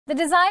The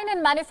design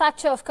and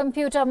manufacture of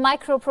computer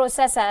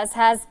microprocessors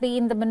has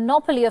been the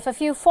monopoly of a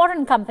few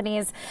foreign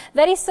companies.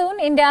 Very soon,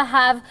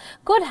 India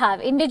could have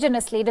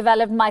indigenously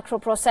developed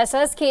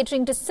microprocessors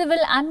catering to civil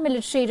and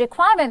military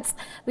requirements.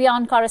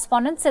 WION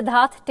correspondent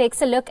Siddharth takes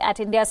a look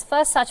at India's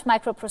first such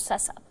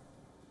microprocessor.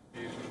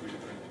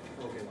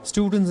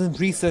 Students and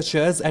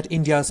researchers at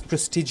India's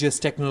prestigious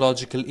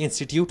technological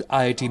institute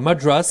IIT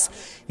Madras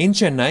in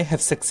Chennai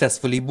have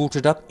successfully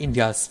booted up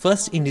India's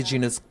first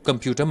indigenous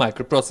computer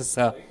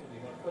microprocessor.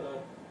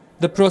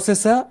 The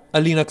processor, a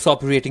Linux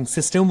operating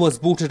system, was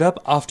booted up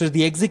after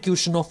the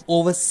execution of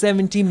over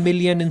 70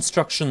 million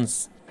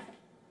instructions.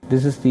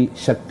 This is the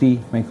Shakti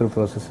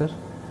microprocessor,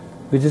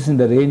 which is in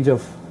the range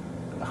of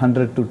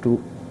 100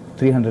 to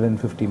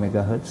 350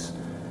 megahertz,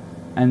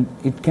 and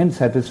it can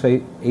satisfy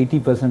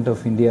 80%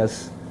 of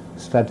India's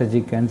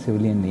strategic and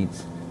civilian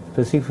needs,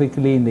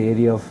 specifically in the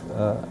area of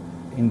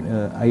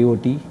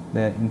IoT,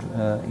 the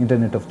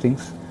Internet of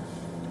Things,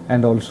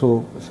 and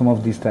also some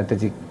of the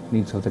strategic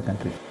needs of the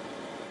country.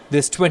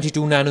 This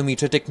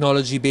 22-nanometer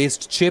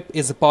technology-based chip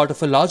is a part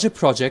of a larger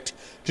project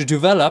to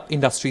develop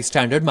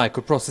industry-standard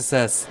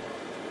microprocessors.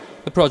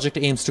 The project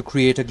aims to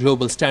create a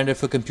global standard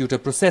for computer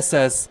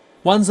processors.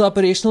 Once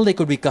operational, they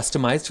could be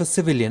customized for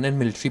civilian and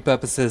military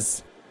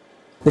purposes.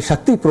 The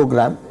Shakti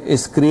program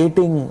is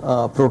creating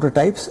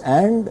prototypes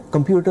and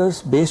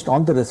computers based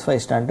on the RISC-V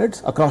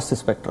standards across the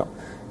spectrum.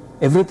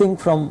 Everything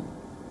from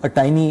a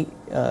tiny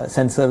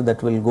sensor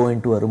that will go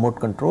into a remote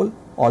control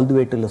all the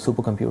way till a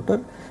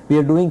supercomputer. We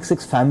are doing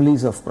 6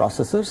 families of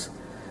processors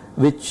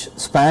which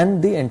span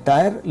the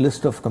entire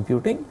list of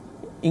computing,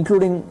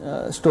 including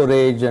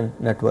storage and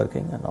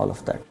networking and all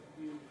of that.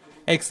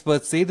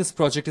 Experts say this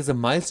project is a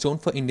milestone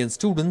for Indian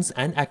students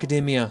and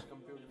academia.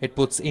 It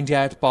puts India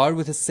at par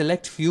with a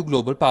select few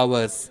global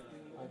powers.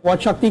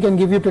 What Shakti can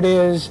give you today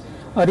is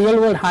a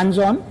real-world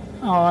hands-on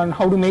on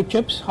how to make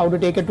chips, how to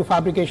take it to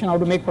fabrication, how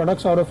to make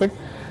products out of it,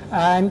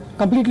 and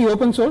completely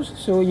open source,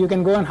 so you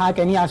can go and hack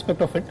any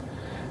aspect of it.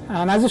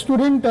 And as a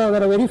student, there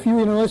are very few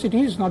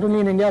universities, not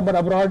only in India but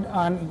abroad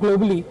and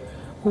globally,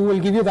 who will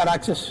give you that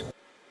access.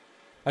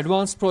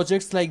 Advanced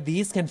projects like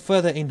these can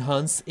further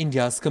enhance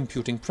India's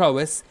computing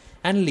prowess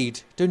and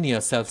lead to near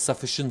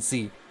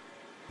self-sufficiency.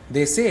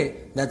 They say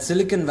that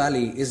Silicon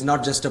Valley is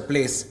not just a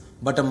place,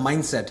 but a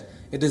mindset.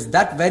 It is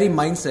that very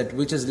mindset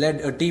which has led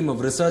a team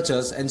of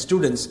researchers and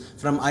students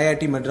from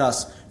IIT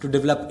Madras to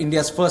develop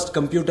India's first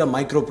computer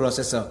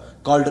microprocessor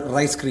called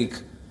Rice Creek.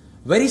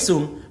 Very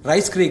soon,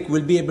 Rice Creek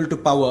will be able to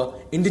power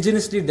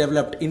indigenously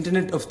developed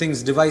Internet of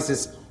Things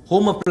devices,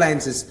 home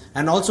appliances,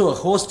 and also a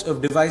host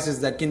of devices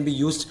that can be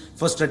used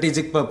for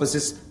strategic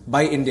purposes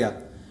by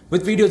India.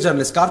 With video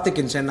journalist Karthik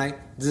in Chennai,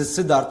 this is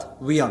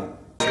Siddharth, WION.